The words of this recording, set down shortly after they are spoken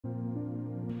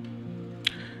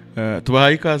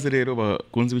Tubahaye ikaze rero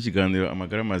bakunze b'ikiganiro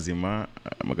amagara mazima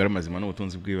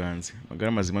n'ubutunzi bw'ibanze.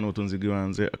 Amagara mazima n'ubutunzi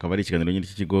bw'ibanze akaba ari ikiganiro nyine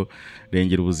cy'ikigo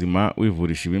rengera ubuzima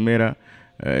wivurisha ibimera,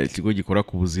 ikigo gikora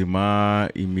ku buzima,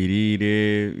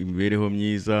 imirire, imibereho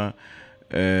myiza,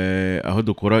 aho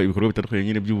dukora ibikorwa bitandukanye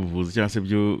nyine by'ubuvuzi cyangwa se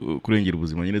byo kurengera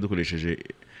ubuzima nyine dukoresheje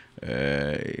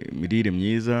imirire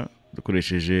myiza,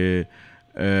 dukoresheje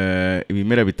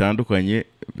ibimera bitandukanye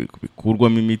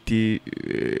bikurwamo imiti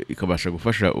ikabasha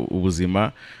gufasha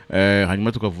ubuzima,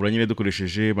 hanyuma tukavura nyine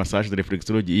dukoresheje massage de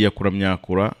reflexology iyakura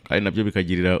myakura, kandi nabyo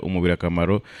bikagirira umubiri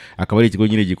akamaro. Akaba ari ikigo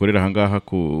nyine gikorera ahangaha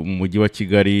ku mujyi wa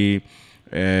Kigali,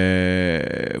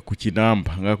 ku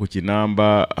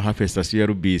Kinamba hafi ya station ya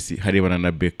Rubisi harebana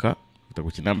na Beka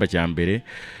ku Kinamba cya mbere.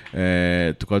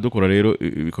 Tukaba dukora rero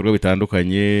ibikorwa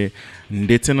bitandukanye,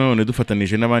 ndetse nanone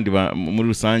dufatanije n'abandi muri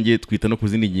rusange twita no ku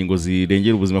zindi ngingo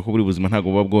zirengera ubuzima, ko buri buzima ntago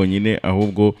buba bwonyine,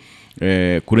 ahubwo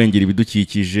kurengera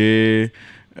ibidukikije,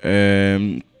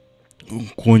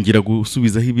 kongera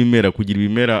gusubizaho ibimera, kugira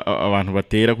ibimera abantu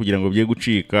batera kugira ngo bye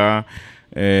gucika,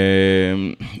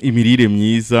 imirire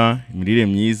myiza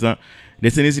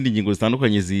ndetse n'izindi ngingo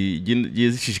zitandukanye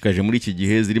zishishikaje muri iki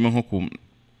gihe, zirimo nko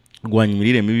kurwanya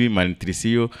imirire mibi,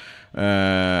 Malnutrition,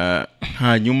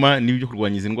 hanyuma n'ibyo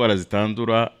kurwanya izi ndwara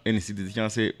zitandura NCD cyangwa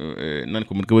se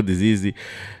non-communicable disease.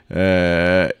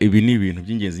 Ibi ni ibintu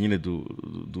by'ingenzi nyine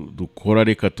dukora.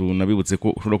 Reka tunabibutse ko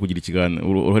ushobora kugira ikiganiro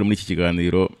uruhare muri iki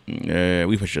kiganiro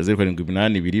wifashisha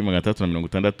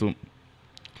 0782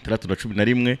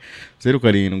 366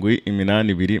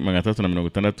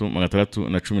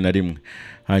 0782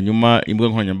 hanyuma imbuga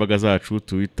nkoranyambaga zacu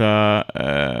Twitter,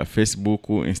 Facebook,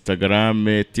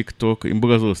 Instagram, TikTok,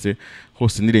 imbuga zose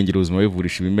hose nirengera ubuzima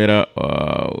wivurisha ibimera.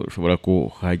 Ushobora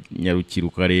kuhanyarukira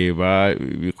ukareba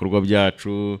ibikorwa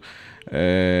byacu,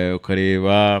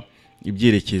 ukareba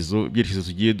ibyerekezo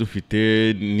tugiye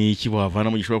dufite, ni iki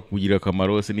wavanamo gishobora kukugira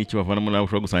akamaro, se ni iki wavanamo nawe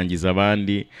ushobora gusangiza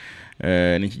abandi,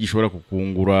 niki gishobora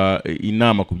kukungura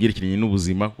inama ku byerekeranye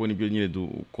n'ubuzima, kuko nibyo nyine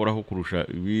dukoraho kurusha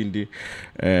ibindi.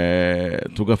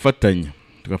 Tugafatanya.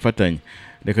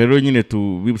 Reka rero nyine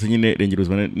tubibutse nyine rengera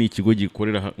ubuzima ni ikigo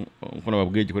gikorera nko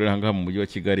nababwiye, gikorera ahangaha mu mujyi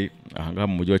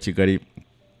wa Kigali,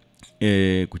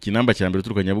 ku Kinamba cya mbere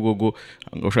turuka Nyabugogo,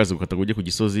 ushatse gukata ujye ku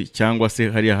Gisozi, cyangwa se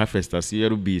hariya hafi ya station ya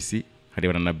Rubisi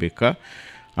harebana na Beka.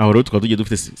 Aho rero tukaba tugiye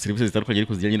dufite serivisi zitandukanye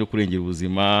ariko zijyanye no kurengera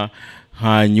ubuzima.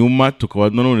 Hanyuma tukaba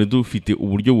nanone dufite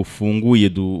uburyo bufunguye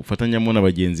dufatanyamo na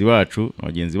bagenzi bacu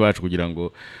kugira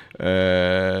ngo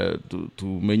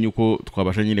tumenye uko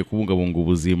twabasha nyine kubungabunga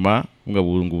ubuzima.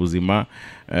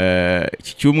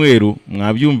 Iki cyumweru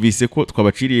mwabyumvise ko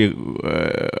twabaciriye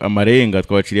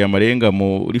amarenga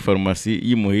muri farumasi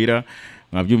y'imuhira.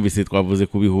 Mwabyumvise twavuze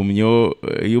ku bihumyo.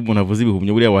 Iyo umuntu avuze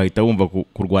ibihumyo buriya wahita wumva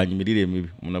kurwanya imirire mibi.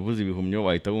 Umuntu avuze ibihumyo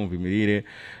wahita wumva imirire,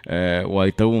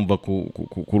 wahita wumva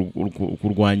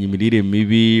kurwanya imirire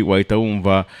mibi, wahita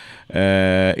wumva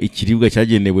ikiribwa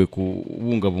cyagenewe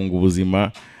kubungabunga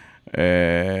ubuzima.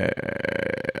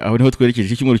 Aho niho twerekeje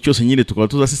iki cyumweru cyose nyine tukaba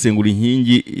tuzasesengura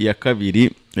inkingi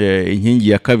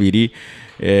ya kabiri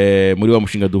muri wa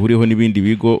mushinga duhuriyeho n'ibindi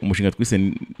bigo, umushinga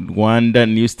twise Rwanda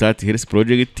NEWSTART Health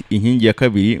Project. Inkingi ya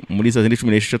kabiri muri za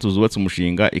 16 zubatse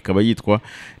umushinga ikaba yitwa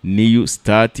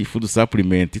NEWSTART Food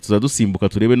Supplement. Tuzadusimbuka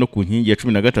turebe no ku nkingi ya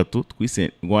 13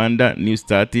 twise Rwanda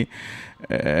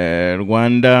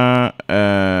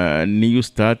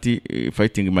NEWSTART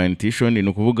Fighting Malnutrition. Ni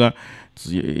ukuvuga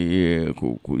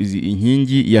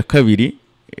inkingi ya kabiri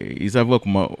izavuga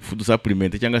ku food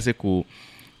supplement cyangwa se ku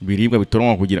biribwa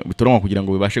bitoronwa kugira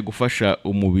ngo bibashe gufasha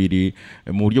umubiri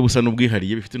mu buryo busa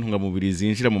n'ubwihariye, bifite intungamubiri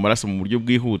zinjira mu maraso mu buryo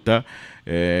bwihuta.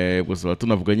 Gusa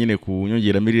tunavuga nyine ku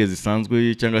nyongeramirire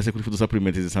zisanzwe cyangwa se kuri food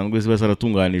supplement zisanzwe ziba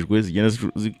zaratunganijwe, zigenda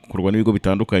zikorwa n'ibigo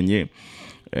bitandukanye.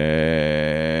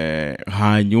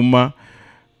 Hanyuma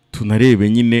tunarebe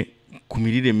nyine ku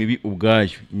mirire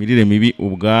mibi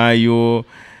ubwayo,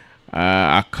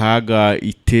 akaga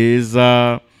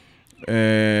iteza.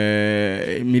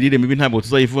 Imirire mibi ntabwo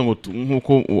tuzayivuga ngo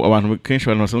nkuko kenshi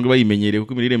abantu basanzwe bayimenyereye,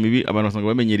 kuko imirire mibi abantu basanzwe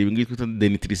bamenyereye ibingibi twita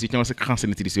denutrition cyangwa se cancer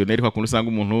nutritionnelle, kwa kuntu usanga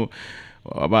umuntu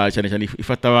cyane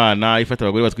ifata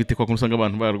abagore batwite, kwa kuntu usanga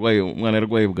abantu umwana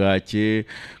yarwaye bwake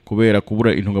kubera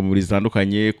kubura intungamubiri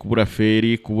zitandukanye, kubura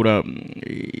feri, kubura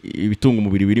ibitunga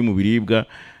umubiri biri mu biribwa.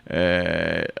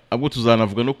 Abwo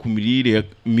tuzanavuga no ku mirire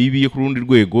mibi yo ku rundi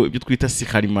rwego, ibyo twita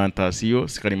suralimentation,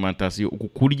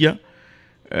 ukukurya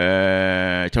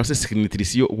cyangwa se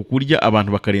nutrition, ukukurya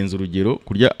abantu bakarenza urugero,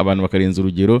 kugeza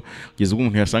ubwo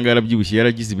umuntu yasanga yarabyibushye,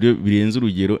 yaragize ibiro birenze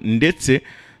urugero. Ndetse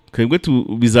twebwe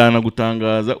bizana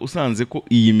gutangaza usanze ko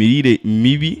iyi mirire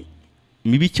mibi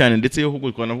mibi cyane, ndetse yo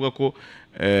ahubwo twanavuga ko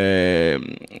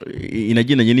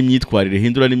inagendanye n'imyitwarire,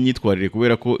 hindura n'imyitwarire,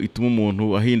 kubera ko ituma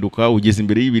umuntu ahinduka, ugeze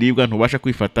imbere y'ibiribwa ntubasha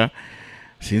kwifata.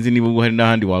 Sinzi niba hari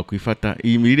n'ahandi wakwifata.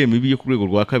 Iyi mirire mibi yo ku rwego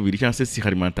rwa kabiri cyangwa se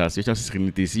suralimentation cyangwa se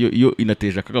suralimentation yo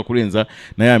inateje akaga kurenza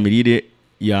na ya mirire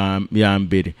ya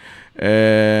mbere.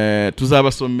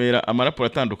 Tuzabasomera amaraporo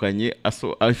atandukanye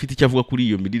afite icyo avuga kuri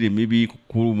iyo mirire mibi,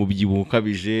 ku mubyibuho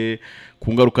ukabije,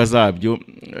 ku ngaruka zabyo.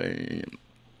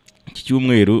 Iki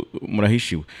cyumweru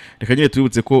murahishiwe. Reka nyine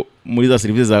tubibutse ko muri za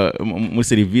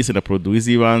serivisi na produits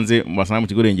z'ibanze Muzasangamo mu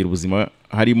kigo rengera ubuzima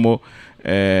harimo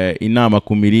inama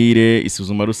ku mirire,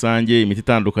 isuzuma rusange, imiti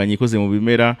itandukanye ikoze mu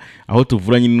bimera, aho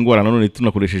tuvura nyine indwara nanone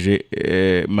tunakoresheje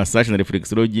massage na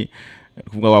reflexology,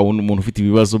 kuvuga wa umuntu ufite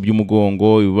ibibazo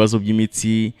by'umugongo, ibibazo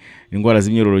by'imitsi, indwara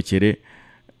z'imyororokere.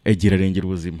 Egera rengera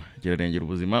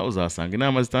ubuzima, uzahasanga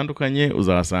inama zitandukanye,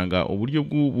 uzahasanga uburyo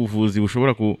bw'ubuvuzi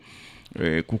bushobora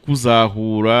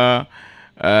kukuzahura,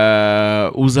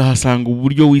 uzahasanga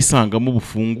uburyo wisangamo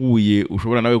bufunguye,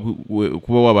 ushobora nawe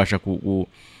kuba wabasha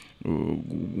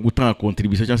gutanga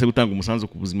contribution cyangwa se gutanga umusanzu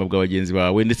ku buzima bwa bagenzi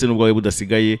bawe ndetse n'ubwawe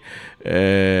budasigaye.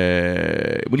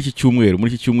 Muri iki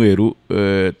cyumweru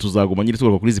tuzaguma nyine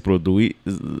tugaruka kuri izi produits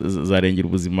zarengera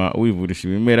ubuzima wivurisha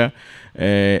ibimera,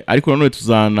 ariko nanone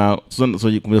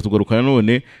tuzakomeza tugaruka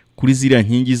nanone kuri ziriya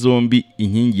nkingi zombi,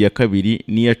 inkingi ya kabiri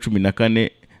n'iya 14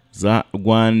 za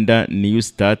Rwanda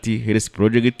NEWSTART Health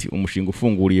Project, umushinga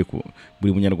ufunguriye ku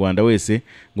buri munyarwanda wese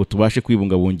ngo tubashe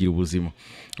kwibungabungira ubuzima.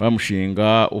 Wa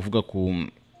mushinga uvuga ku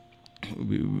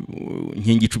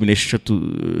nkingi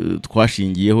 16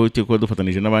 twashingiyeho cyo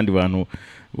dufatanije n'abandi bantu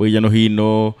hirya no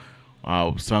hino.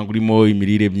 Usanga urimo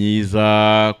imirire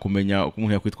myiza, kumenya uko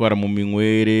umuntu yakwitwara mu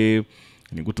minywere,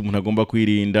 ni gute umuntu agomba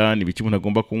kwirinda, ni biki umuntu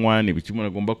agomba kunywa, ni biki umuntu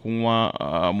agomba kunywa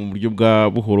mu buryo bwa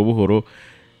buhoro.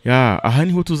 Aha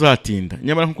niho tuzatinda.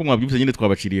 Nyamara nkuko mwabyumvise nyine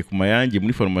twabaciriye ku mayange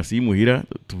muri farumasi y'Imuhira,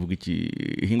 tuvuga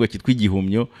igihingwa cyitwa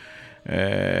igihumyo.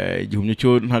 Igihumyo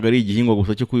cyo ntago ari igihingwa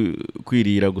gusa cyo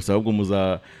kwirira gusa, ahubwo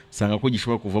muzasanga ko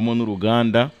gishobora kuvamo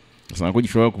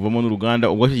n'uruganda,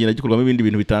 ubwo kigenda gikorwamo ibindi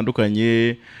bintu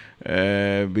bitandukanye,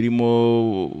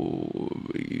 birimo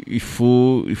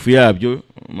ifu yabyo,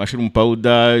 mushroom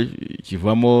powder,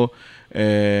 kivamo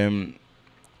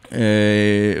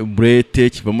brete,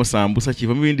 kivamo sambusa,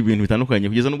 kivamo ibindi bintu bitandukanye,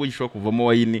 kugeza nubwo gishobora kuvamo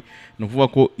wayini. No kuvuga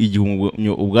ko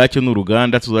igihumyo ubwacyo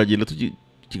n'uruganda tuzagenda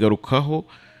tukigarukaho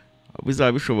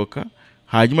bizaba bishoboka.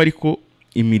 Hanyuma ariko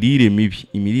imirire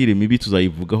mibi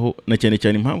tuzayivugaho, na cyane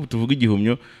impamvu tuvuga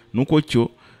igihumyo nuko cyo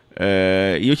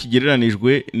iyo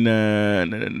kigereranijwe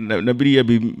na biriya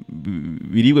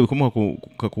biribwa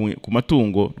bikomoka ku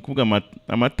matungo, kuvuga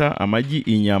amata, amagi,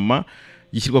 inyama,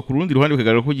 gishyirwa ku rundi ruhande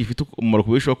bikagaragara ko gifite umumaro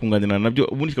ku bishobora kunganira nabyo,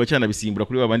 ubundi kikaba cyanabisimbura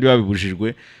kuri babandi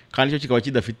babibujijwe, kandi cyo kikaba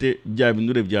kidafite bya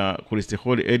binure bya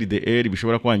cholesterol LDL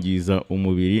bishobora kwangiza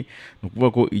umubiri. No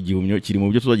kuvuga ko igihumyo kiri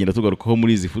mu byo tuzagenda tugarukaho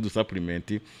muri izi food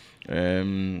supplement,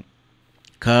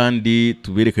 kandi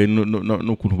tubereka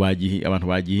n'ukuntu abantu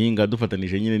bagihinga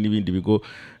dufatanije nyine n'ibindi bigo.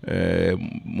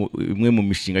 Imwe mu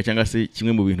mishinga cyangwa se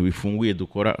kimwe mu bintu bifunguye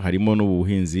dukora harimo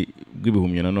n'ubuhinzi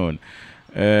bw'ibihumyo nanone.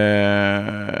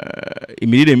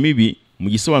 Imirire mibi mu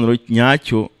gisobanuro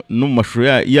nyacyo no mu mashusho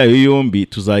yayo yombi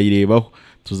tuzayirebaho.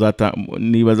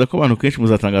 Nibaza ko abantu kenshi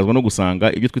muzatangazwa no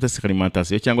gusanga ibyo twita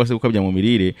suralimentation cyangwa se gukabya mu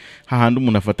mirire, hahandi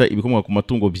umuntu afata ibikomoka ku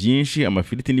matungo byinshi,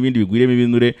 amafiriti n'ibindi bigwiremo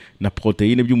ibinure na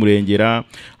proteine by'umurengera,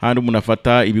 hahandi umuntu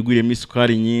afata ibigwiremo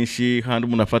isukari nyinshi, hahandi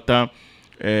umuntu afata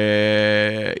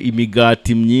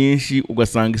imigati myinshi,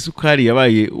 ugasanga isukari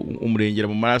yabaye umurengera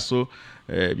mu maraso,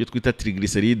 byo twita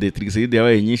triglyceride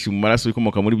yabaye nyinshi mu maraso,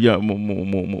 ikomoka muri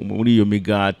iyo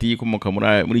migati, ikomoka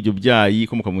muri ibyo byayi,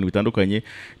 ikomoka mu bintu bitandukanye.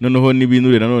 Noneho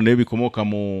n'ibinure nanone bikomoka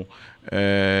mu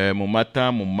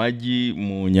mata, mu magi,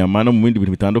 mu nyama no mu bindi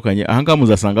bintu bitandukanye. Aha ngaha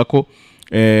muzasanga ko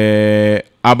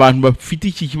abantu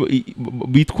bafite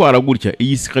bitwara gutya,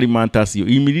 iyi suralimentation,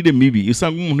 iyi mirire mibi,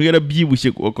 usanga umuntu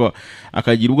yarabyibushye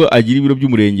akagira ubwo agira ibiro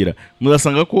by'umurengera,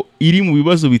 muzasanga ko iri mu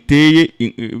bibazo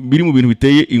biri mu bintu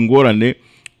biteye ingorane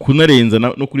kunarenza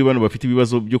no kuri bano bafite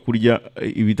ibibazo byo kurya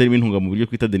ibitarimo intungamubiri byo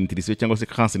kwita denutrition cyangwa se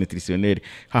carence nutritionnelle.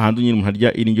 Hahandi nyine umuntu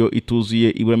arya indyo ituzuye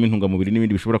iburamo intungamubiri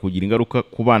n'ibindi bishobora kugira ingaruka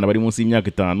ku bana bari munsi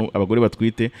y'imyaka 5, abagore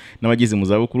batwite n'abageze mu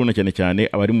zabukuru, na cyane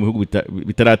abari mu bihugu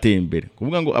bitarateye imbere.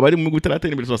 Kuvuga ngo abari mu bihugu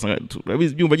bitarateye imbere twasanga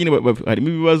byumva nyine harimo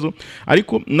ibibazo,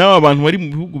 ariko n'aba bantu bari mu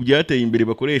bihugu byateye imbere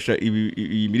bakoresha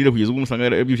iyi mirire kugeza ubwo umusanga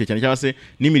yarabyibushye cyane, cyangwa se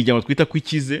n'imiryango twita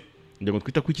kwikize, no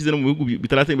mu bihugu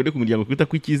bitarateye imbere ku miryango twita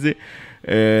kwikize.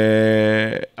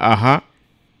 Aha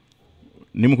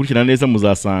nimukurikirana neza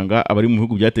muzasanga abari mu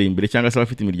bihugu byateye imbere cyangwa se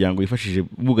abafite imiryango yifashije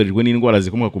bugarijwe n'indwara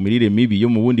zikomoka ku mirire mibi yo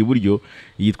mu bundi buryo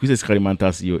yitwa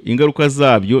Suralimentation. Ingaruka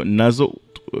zabyo nazo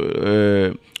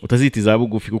utazitiza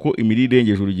bugufi, kuko imirire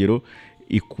irengeje urugero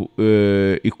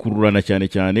ikururana cyane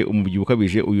cyane umubyibuho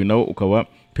ukabije, uyu nawo ukaba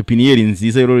pepiniyeri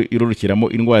nziza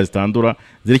irorokeramo indwara zitandura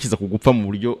zerekeza ku gupfa mu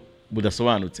buryo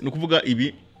budasobanutse. Ni ukuvuga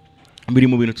ibi biri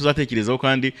mu bintu tuzatekerezaho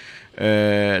kandi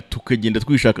tukagenda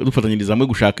twishaka dufatanyiriza hamwe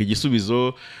gushaka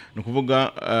igisubizo. Ni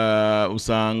ukuvuga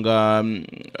usanga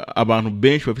abantu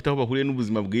benshi bafite aho bahuriye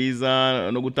n'ubuzima bwiza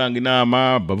no gutanga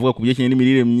inama, bavuga ku byerekeye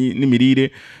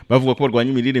n'imirire, bavuga ko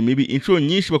barwanya imirire mibi. Inshuro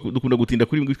nyinshi dukunda gutinda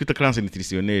kuri ibintu twita carence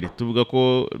nutritionnelle, tuvuga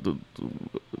ko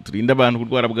turinda abantu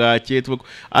kurwara bwake,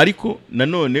 ariko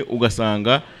nanone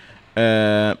ugasanga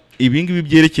ibingibi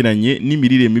byerekeranye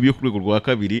n'imirire mibi yo ku rwego rwa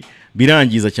kabiri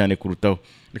birangiza cyane kurutaho.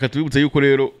 Reka tubibutse yuko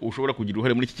rero ushobora kugira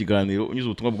uruhare muri iki kiganiro unyuze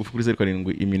ubutumwa bugufi kuri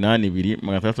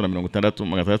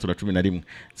 0782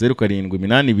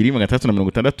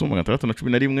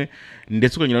 0782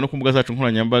 ndetse ukanyura no ku mbuga zacu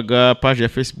nkoranyambaga, page ya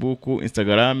Facebook,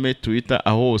 Instagram, Twitter,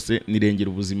 aho hose nirengera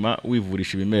ubuzima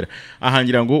wivurisha ibimera.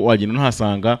 Ahangira ngo wagenda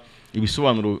unahasanga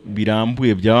ibisobanuro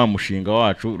birambuye bya wa mushinga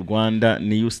wacu Rwanda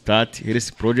NEWSTART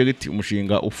Health Project,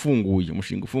 umushinga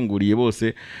ufunguriye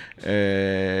bose.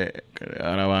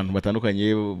 Ari abantu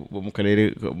batandukanye bo mu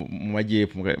karere mu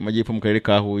majyepfo, mu karere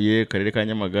ka Huye, karere ka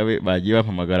Nyamagabe, bagiye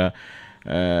bampamagara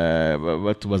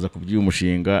batubaza ku by'uyu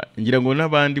mushinga. Ngira ngo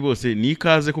n'abandi bose ni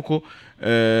ikaze, kuko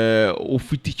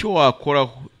ufite icyo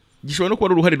wakoraho, gishobora no kuba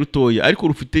ari uruhare rutoya ariko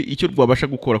rufite icyo rwabasha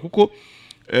gukora, kuko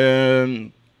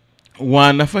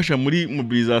wanafasha muri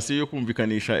mobilisation yo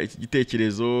kumvikanisha iki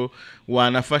gitekerezo,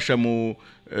 wanafasha mu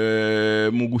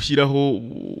gushyiraho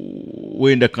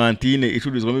wenda kantine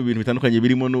icururizwamo ibintu bitandukanye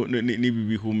birimo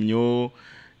n'ibihumyo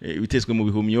bitezwe mu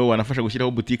bihumyo, wanafasha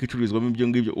gushyiraho boutique icururizwamo ibyo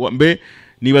ngibyo. Mbe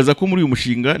nibaza ko muri uyu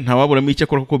mushinga ntawaburamo icyo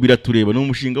akora, kuko biratureba. Ni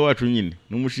umushinga wacu nyine,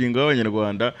 ni umushinga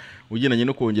w'Abanyarwanda ugendanye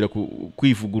no kongera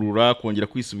kwivugurura, kongera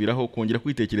kwisubiraho, kongera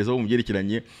kwitekerezaho mu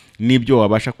byerekeranye n'ibyo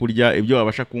wabasha kurya, ibyo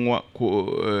wabasha kunywa,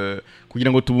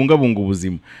 kugira ngo tubungabunge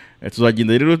ubuzima.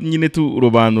 Tuzagenda rero nyine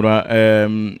turobanura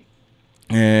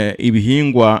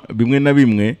ibihingwa bimwe na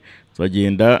bimwe,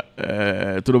 tuzagenda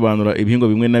turobanura ibihingwa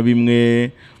bimwe na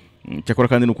bimwe. Cyakora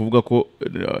kandi no kuvuga ko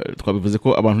twabivuze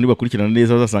ko abantu nibakurikirana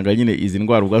neza bazasanga nyine izi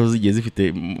ndwara ubwazo zigiye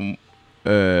zifite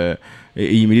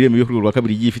iyi mirire mibi yo ku rwego rwa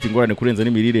kabiri igiye ifite ingorane kurenza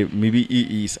n'imirire mibi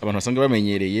abantu basanga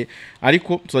bamenyereye.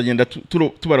 Ariko tuzagenda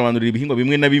tubarobanurira ibihingwa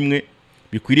bimwe na bimwe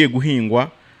bikwiriye guhingwa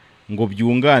ngo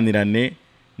byunganirane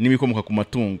n'ibikomoka ku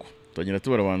matungo. Tugenda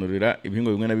tubarobanurira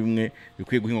ibihingwa bimwe na bimwe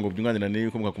bikwiye guhingwa ngo byunganirane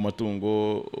n'ibikomoka ku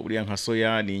matungo. Uriya nka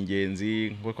soya ni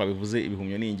ingenzi, nko twabivuze,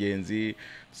 ibihumyo ni ingenzi.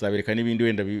 Tuzabereka n'ibindi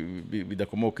wenda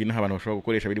bidakomoka inaha abantu bashobora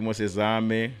gukoresha birimo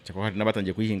sezame, cyangwa hari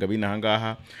n'abatangiye kuyihinga binaha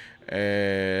ngaha.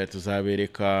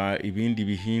 Tuzabereka ibindi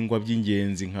bihingwa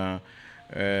by'ingenzi nka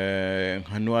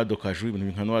noix de cajou,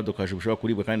 ibintu nka noix de cajou bishobora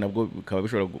kuribwa kandi nabwo bikaba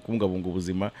bishobora kubungabunga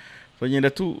ubuzima. Tugenda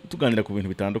tuganira ku bintu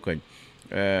bitandukanye.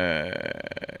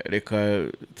 Reka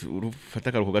ufate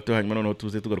akaruhuko gato, hanyuma noneho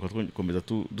tuze tugaruka dukomeza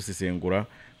dusesengura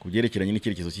ku byerekeranye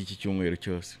n'icyerekezo cy'iki cyumweru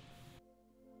cyose.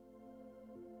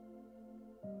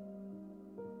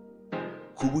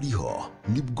 Kuburiho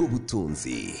nibwo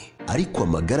butunzi, ariko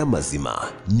amagara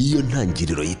mazima niyo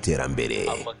ntangiriro y'iterambere.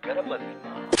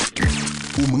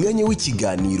 Umwanya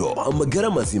w'ikiganiro amagara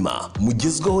mazima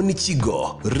mugezweho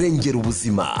n'ikigo Rengera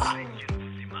Ubuzima.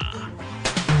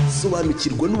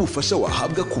 Sobanukirwa n'ubufasha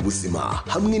wahabwa ku buzima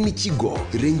hamwe n'ikigo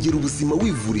Rengera Ubuzima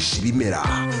wivurisha ibimera.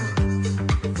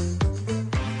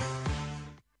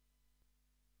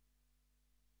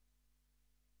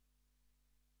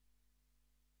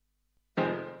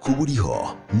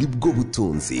 Kuburiho nibwo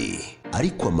butunzi,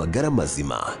 ariko amagara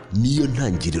mazima niyo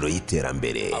ntangiriro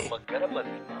y'iterambere.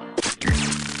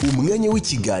 Umwanya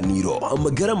w'ikiganiro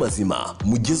amagara mazima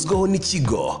mugezweho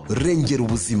n'ikigo Rengera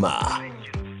Ubuzima.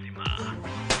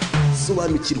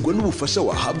 Sobanukirwa n'ubufasha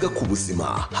wahabwa ku buzima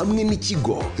hamwe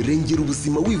n'ikigo Rengera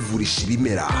Ubuzima wivurisha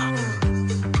ibimera.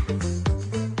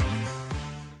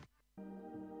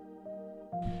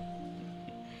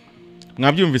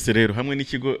 Mwabyumvise rero, hamwe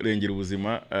n'ikigo Rengera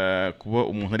Ubuzima, kuba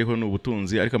umuntu ariho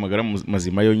n'ubutunzi, ariko amagara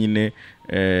mazima yo nyine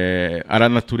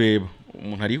aranatureba.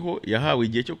 Umuntu ariho yahawe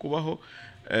igihe cyo kubaho,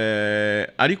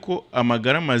 ariko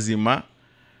amagara mazima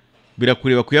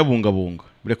birakureba kuyabungabunga,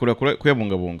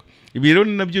 Ibi rero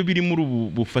nabyo biri muri ubu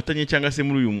bufatanye cyangwa se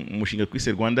muri uyu mushinga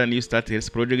twise Rwanda NEWSTART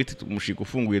Health Project, umushinga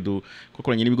ufunguye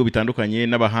dukoranye n'ibigo bitandukanye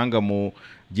n'abahanga mu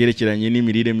byerekeranye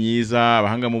n'imirire myiza,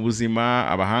 abahanga mu buzima,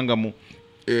 abahanga mu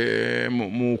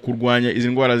kurwanya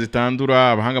izi ndwara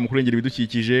zitandura, abahanga mu kurengera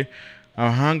ibidukikije,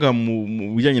 abahanga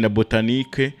mu bijyanye na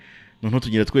botanike, noneho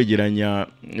tugenda twegeranya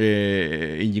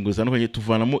ingingo zitandukanye,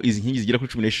 tuvanamo izi nkingi zigera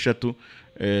kuri 16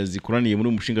 zikoraniye muri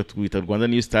umushinga twita Rwanda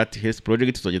NEWSTART Health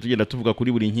Project. Tuzajya tugenda tuvuga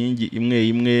kuri buri nkingi imwe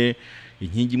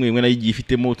inkingi imwe nayo igiye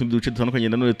ifitemo utundi duce dutandukanye,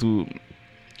 nanone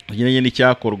tugendanye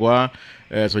n'icyakorwa.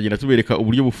 Tuzagenda tubereka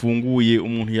uburyo bufunguye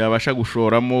umuntu yabasha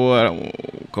gushoramo,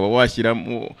 ukaba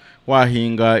washyiramo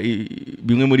wahinga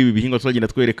bimwe muri ibi bihingwa. Tuzagenda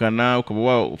twerekana, ukaba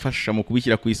wafasha mu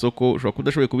kubishyira ku isoko. Ushobora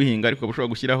kudashoboye kubihinga ariko ukaba ushobora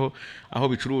gushyiraho aho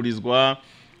bicururizwa.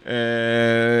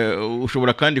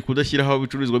 Ushobora kandi kudashyiraho aho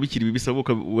bicururizwa bikiri bibisa,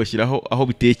 ugashyiraho aho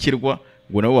bitekerwa,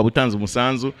 ngo nawe waba utanze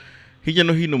umusanzu. Hirya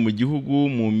no hino mu gihugu,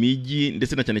 mu mijyi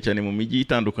ndetse na cyane cyane mu mijyi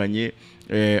itandukanye,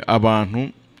 abantu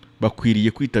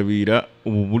bakwiriye kwitabira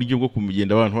ubu buryo bwo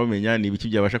kumugenda abantu bamenya ni ibiki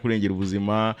byabasha kurengera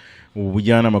ubuzima,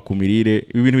 ubujyanama ku mirire,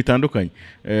 ibi bintu bitandukanye.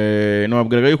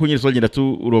 Nababwiraga yuko nyine tuzagenda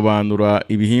turobanura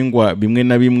ibihingwa bimwe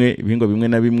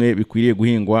na bimwe bikwiriye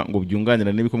guhingwa ngo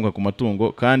byunganira n'ibikomoka ku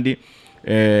matungo, kandi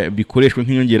bikoreshwe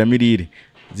nk'inyongeramirire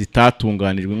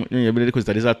zitatunganijwe, inyongeramirire ariko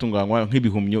zitari zatunganywa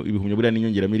nk'ibihumyo. Ibihumyo buriya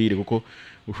n'inyongeramirire kuko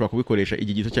ushobora kubikoresha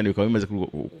igihe gito cyane bikaba bimaze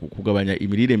kugabanya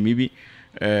imirire mibi,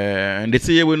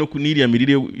 ndetse yewe no kuniriya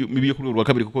mirire mibi yo ku rwego rwa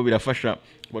kabiri, kuko birafasha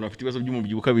ku bantu bafite ibibazo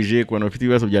by'umubyibuho ukabije, ku bantu bafite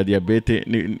ibibazo bya diabete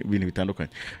n'ibintu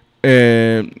bitandukanye.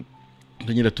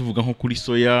 Tugenda tuvuga nko kuri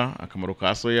soya, akamaro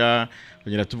ka soya.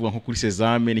 Tugenda tuvuga nko kuri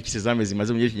sezame, n'iki sezame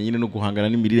zimaze mu gihe nyine no guhangana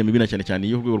n'imirire mibi, na cyane cyane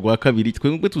iyo rwego rwa kabiri.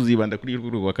 Twebwe tuzibanda kuri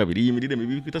rwego rwa kabiri, iyi mirire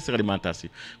mibi twita Suralimentation,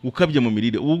 gukabya mu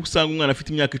mirire. Ubu usanga umwana afite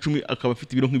imyaka 10 akaba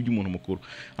afite ibiro nk'iby'umuntu mukuru,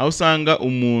 aho usanga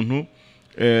umuntu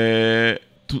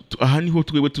aha niho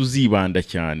twebwe tuzibanda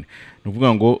cyane. Ni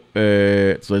ukuvuga ngo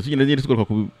tugenda tugaruka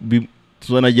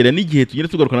tuzanagera n'igihe tugenda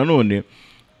tugaruka nanone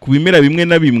ku bimera bimwe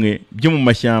na bimwe byo mu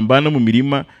mashyamba no mu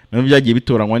mirima, nabyo byagiye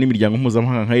bitoranywa n'imiryango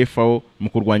mpuzamahanga nka FAO mu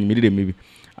kurwanya imirire mibi.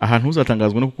 Ahantu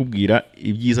uzatangazwa no kukubwira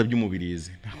ibyiza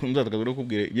by'umubirizi, uzatangazwa no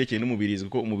kukubwira ibyerekeye n'umubirizi,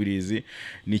 kuko umubirizi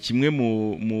ni kimwe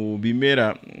mu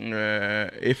bimera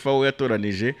FAO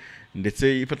yatoranije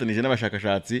ndetse ifatanije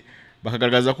n'abashakashatsi,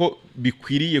 bakagaragaza ko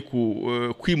bikwiriye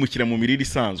kwimukira mu mirire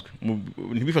isanzwe,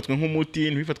 ntibifatwe nk'umuti,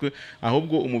 ntibifatwe,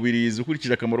 ahubwo umubirizi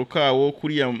ukurikije akamaro kawo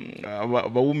kuriya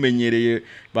bawumenyereye,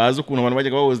 bazi ukuntu abantu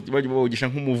bajyaga bawogesha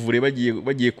nk'umuvure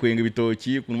bagiye kwenga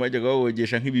ibitoki, ukuntu bajyaga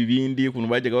bawogesha nk'ibibindi, ukuntu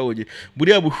bajyaga bawogesha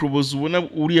buriya bushobozi ubona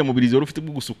uriya mubirizi wari ufite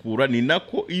bwo gusukura. Ni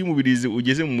nako iyo umubirizi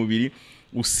ugeze mu mubiri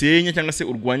usenya cyangwa se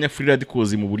urwanya free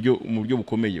radicals mu buryo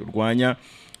bukomeye, urwanya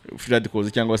free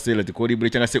radicals cyangwa se radical libre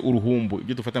cyangwa se uruhumbu,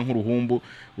 ibyo dufata nk'uruhumbu.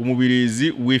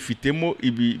 Umubirizi wifitemo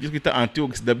ibi byo twita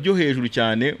antioxidant byo hejuru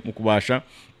cyane mu kubasha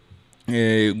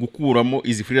gukuramo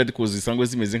izi free radicals zisangwe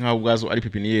zimeze nk'aho ubwazo ari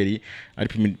pepiniyeri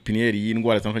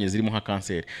y'indwara zitandukanye zirimo nka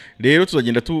kanseri. Rero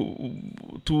tuzagenda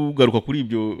tugaruka kuri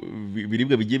ibyo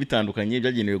biribwa bigiye bitandukanye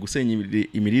byagenewe gusenya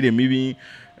imirire mibi,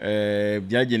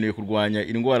 byagenewe kurwanya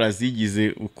indwara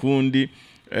zigize ukundi.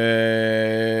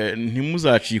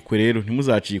 Ntimuzacikwe rero,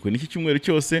 ntimuzacikwe. N'iki cyumweru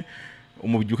cyose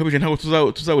umubyibuho ukabije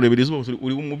ntabwo tuzawurebera izuba,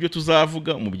 uri mu byo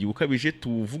tuzavuga. Umubyibuho ukabije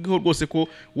tuvugeho rwose ko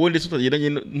wowe ndetse utageranye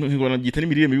n'byita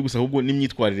n'imirire mibi gusa, ahubwo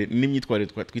n'imyitwarire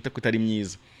twita ko itari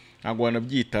myiza. Ntabwo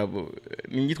wanabyita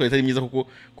n'imyitwarire itari myiza, kuko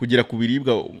kugera ku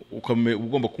biribwa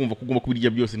ugomba kumva ko ugomba kubirya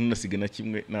byose ntunasige na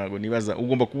kimwe. Ntabwo nibaza,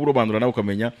 ugomba kuburobanura nawe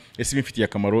ukamenya ese bifitiye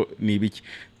akamaro ni ibiki.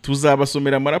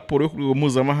 Tuzabasomera amaraporo yo ku rwego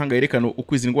mpuzamahanga yerekana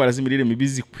uko izi ndwara z'imirire mibi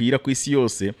zikwira ku isi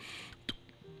yose.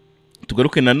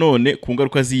 Tugaruke nanone ku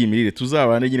ngaruka z'iyi mirire.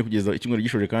 Tuzabane nyine kugeza icyumweru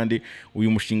gishoje, kandi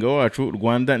uyu mushinga wacu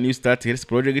Rwanda NEWSTART Health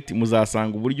Project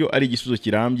muzasanga uburyo ari igisubizo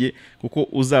kirambye, kuko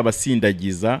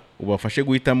uzabasindagiza ubafashe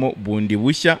guhitamo bundi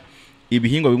bushya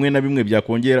ibihingwa bimwe na bimwe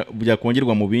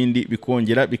byakongerwa mu bindi,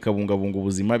 bikongera bikabungabunga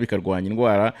ubuzima, bikarwanya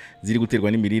indwara ziri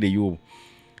guterwa n'imirire y'ubu.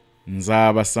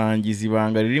 Nzabasangiza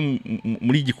ibanga riri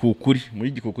muri gikukuri.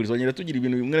 Tuzagenda tugira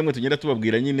ibintu bimwe na bimwe tugenda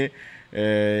tubabwira nyine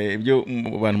ibyo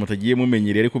abantu mutagiye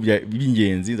mumenyereye ariko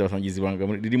by'ingenzi. Nzabasangiza ibanga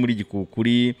riri muri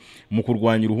gikukuri mu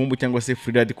kurwanya uruhumbu cyangwa se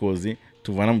free radicals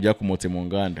tuvana mu byakomotse mu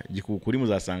nganda. Gikukuri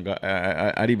muzasanga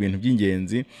ari ibintu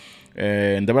by'ingenzi.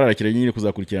 Ndabararikira nyine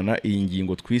kuzakurikirana iyi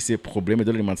ngingo twise problème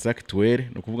de l'alimentation actuelle.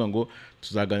 No kuvuga ngo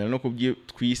tuzaganira no kubye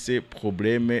twise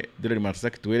problème de l'alimentation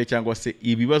actuelle, cyangwa se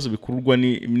ibibazo bikururwa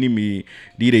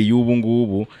n'imirire y'ubu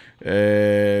ngubu,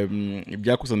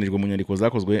 byakusanijwe mu nyandiko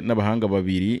zakozwe n'abahanga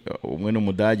babiri, umwe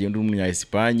n'Umudage undi n'umunya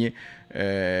Espagne.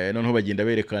 Noneho bagenda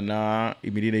berekana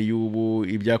imirire y'ubu,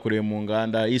 ibyakorewe mu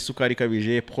nganda, isukari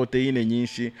kabije, proteine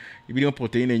nyinshi, ibirimo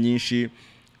proteine nyinshi.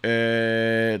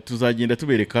 Tuzagenda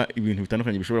tubereka ibintu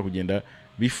bitandukanye bishobora kugenda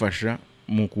bifasha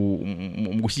mu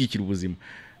gushyigikira ubuzima.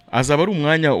 Azaba ari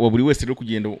umwanya wa buri wese rero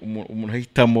kugenda umuntu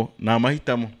ahitamo, ni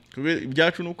amahitamo.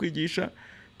 Ibyacu ni ukwigisha,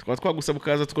 tukaba twagusaba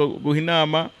ukaza tukaguha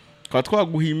inama, tukaba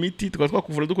twaguha imiti, tukaba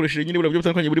twakuvura dukoresheje nyine uburyo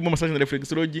butandukanye burimo massage na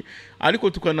reflexology, ariko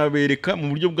tukanabereka mu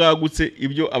buryo bwagutse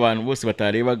ibyo abantu bose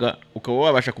batarebaga, ukaba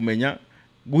wabasha kumenya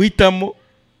guhitamo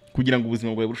kugira ngo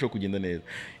ubuzima bwawe burusheho kugenda neza.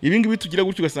 Ibi ngibi tugira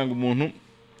gutyo ugasanga umuntu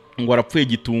ngo arapfuye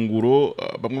gitunguro,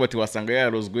 bamwe bati wasanga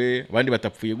yarozwe, abandi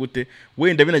batapfuye gute,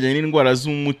 wenda binajyanye n'indwara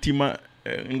z'umutima,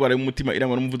 indwara y'umutima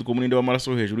irangwa n'umuvuduko munini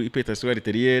w'amaraso hejuru, hypertension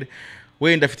arterielle,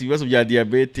 wenda afite ibibazo bya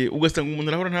diabete, ugasanga umuntu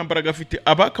arahora nta mbaraga afite.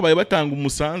 Abakabaye batanga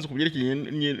umusanzu ku byerekeye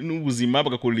n'ubuzima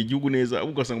bagakorera igihugu neza,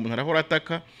 ugasanga umuntu arahora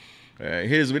ataka,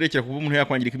 herezo berekera kuba umuntu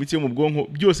yakwangirika imitsi yo mu bwonko,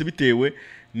 byose bitewe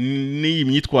n'iyi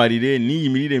myitwarire, n'iyi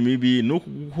mirire mibi, no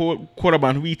gukora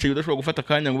abantu bicaye udashobora gufata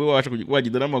akanya ngo ube wabasha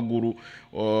wagenda n'amaguru,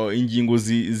 ingingo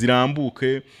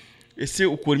zirambuke. Ese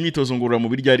ukora imyitozo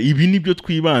ngororamubiri ryari? Ibi nibyo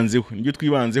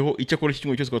twibanzeho, icyo akora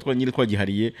cy'kimwe cyose twanyine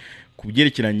twagihariye ku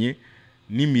byerekeranye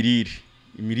n'imirire,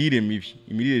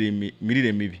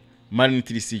 imirire mibi,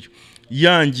 malnutrition.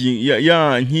 Ya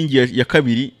nkingi ya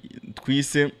kabiri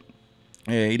twise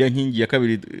iriya nkingi ya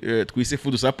kabiri twise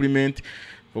food supplement,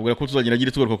 bavuga ko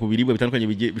tuzagenda tugaruka ku biribwa bitandukanye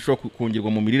bishobora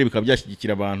kongerwa mu mirire bikaba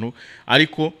byashyigikira abantu,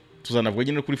 ariko tuzanavuga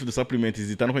nyine kuri food supplement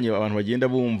zitandukanye abantu bagenda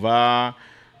bumva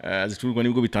zicuruzwa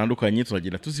n'ibigo bitandukanye,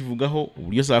 tuzagenda tuzivugaho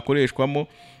uburyo zakoreshwamo,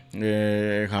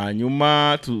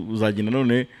 hanyuma tuzagenda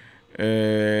none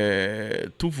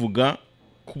tuvuga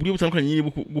ku buryo butandukanye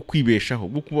bwo kwibeshaho,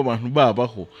 bwo kuba abantu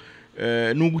babaho.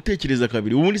 Ni ugutekereza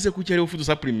kabiri, ubundi se kuki hariho food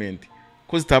supplement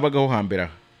ko zitabagaho hambere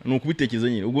aha? Ni ukubitekereza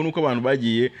nyine, ubwo nuko abantu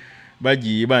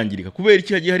bagiye bangirika. Kubera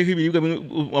iki hagiye hariho ibiribwa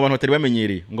abantu batari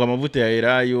bamenyereye, ngo amavuta ya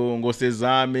elayo, ngo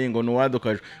sesame, ngo noix de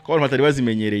cajou, ko abantu batari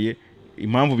bazimenyereye.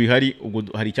 Impamvu bihari, ubwo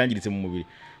hari icyangiritse mu mubiri.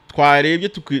 Twarebye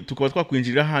tukaba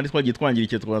twakwinjirira handi twagiye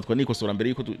twangirikira, tukaba nikosora mbere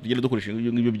yuko tugenda dukoresha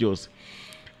ibyo byose.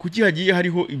 Kuki hagiye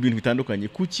hariho ibintu bitandukanye?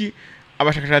 Kuki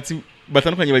abashakashatsi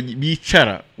batandukanye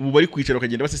bicara, ubu bari kwicara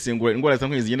bakagenda basesengura indwara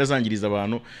zitandukanye zigenda zangiriza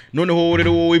abantu, noneho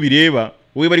rero wowe bireba,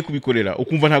 wowe bari kubikorera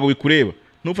ukumva ntago bikureba,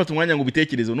 ntufate umwanya ngo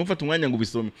ubitekerezo, ntufate umwanya ngo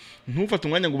ubisome, ntufate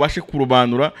umwanya ngo ubashe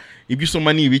kurobanura ibyo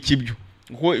usoma ni ibiki byo,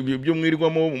 kuko ibyo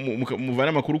mwirirwamo muvana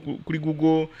amakuru kuri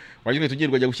Google, wajye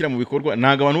tugerwa ajya gushyira mu bikorwa.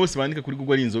 Ntago abantu bose bandika kuri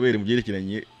Google ari inzobere mu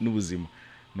byerekeranye n'ubuzima.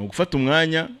 No gufata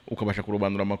umwanya ukabasha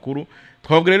kurobanura amakuru.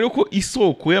 Twavuga rero ko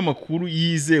isoko y'amakuru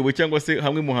yizewe, cyangwa se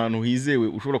hamwe mu hantu hizewe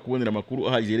ushobora kubonera amakuru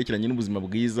ahagije yerekeranye n'ubuzima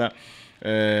bwiza,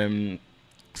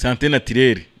 santé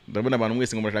naturelle. Ndabona abantu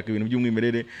mwese ngo murashaka ibintu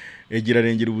by'umwimerere, egera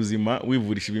rengera ubuzima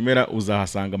wivurisha ibimera,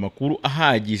 uzahasanga amakuru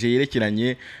ahagije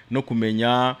yerekeranye no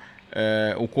kumenya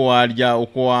uko warya,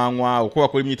 uko wanywa, uko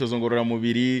wakora imyitozo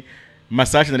ngororamubiri,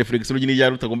 massage na reflexology ni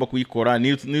ryari utagomba kuyikora,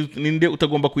 ninde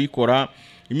utagomba kuyikora,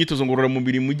 imyitozo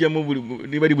ngororamubiri mujyamo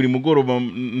niba ari buri mugoroba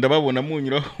ndababona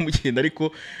munyuraho mugenda,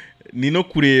 ariko ni no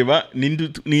kureba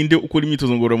ninde ukora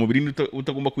imyitozo ngororamubiri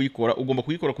utagomba kuyikora, ugomba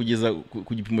kuyikora kugeza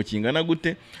ku gipimo kingana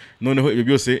gute. Noneho ibyo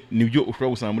byose nibyo ushobora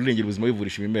gusanga muri rengera ubuzima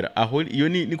wivurisha ibimera. Aho iyo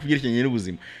ni kubyerekeranye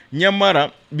n'ubuzima,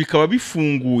 nyamara bikaba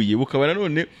bifunguye, bukaba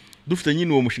nanone dufite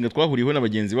nyine uwo mushinga twahuriyeho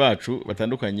n'abagenzi bacu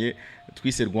batandukanye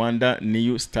twise Rwanda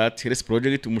NEWSTART Health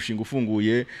Project, umushinga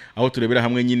ufunguye aho turebera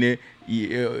hamwe nyine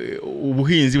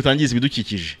ubuhinzi butangiza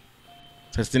ibidukikije,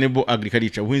 sustainable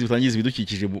agriculture, ubuhinzi butangiza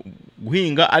ibidukikije,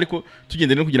 guhinga ariko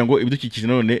tugendera no kugira ngo ibidukikije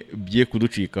none bye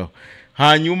kuducikaho.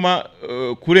 Hanyuma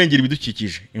kurengera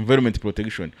ibidukikije, environment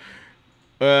protection,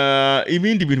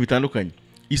 ibindi bintu bitandukanye.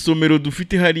 Isomero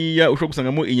dufite hariya ushobora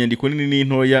gusangamo inyandiko nini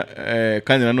n'intoya,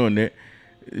 kandi nanone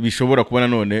bishobora kuba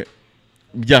nanone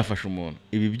byafasha umuntu.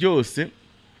 Ibi byose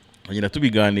bagenda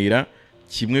tubiganira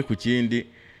kimwe ku kindi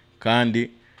kandi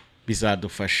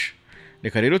bizadufasha.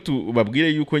 Reka rero tubabwire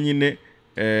yuko nyine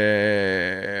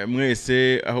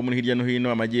mwese aho muri hirya no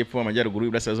hino, amajyepfo, amajyaruguru,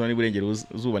 iburasirazuba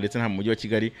n'iburengerazuba ndetse nta mu mujyi wa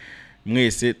Kigali,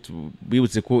 mwese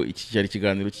bibutse ko iki cyari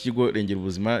ikiganiro cy'ikigo rengera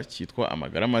ubuzima cyitwa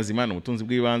amagara mazima n'ubutunzi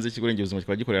bw'ibanze. Ikigo rengera ubuzima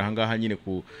kikaba gikorera aha ngaha nyine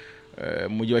ku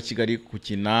mujyi wa Kigali ku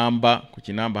Kinamba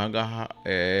aha ngaha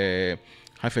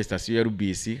hafi ya sitasiyo ya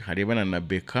Rubisi harebana na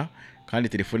Beka, kandi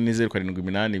telefoni ni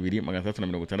 0782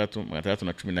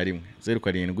 611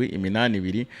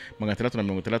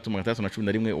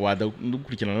 0782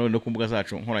 wadakurikirana none no ku mbuga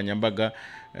zacu nkoranyambaga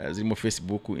zirimo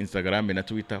Facebook, Instagram na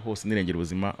Twitter, hose nirengera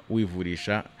ubuzima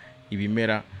wivurisha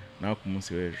ibimera. Naho ku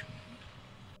munsi w'ejo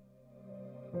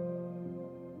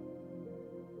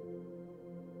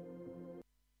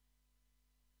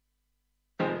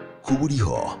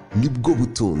kuburiho nibwo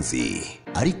butunzi,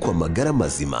 ariko amagara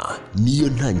mazima niyo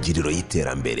ntangiriro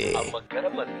y'iterambere.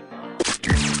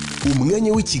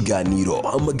 Umwanya w'ikiganiro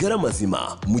amagara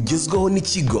mazima mugezweho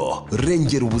n'ikigo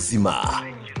rengera ubuzima.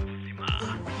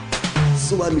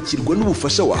 Sobanukirwa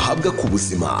n'ubufasha wahabwa ku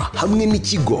buzima hamwe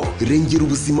n'ikigo rengera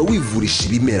ubuzima wivurisha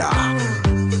ibimera.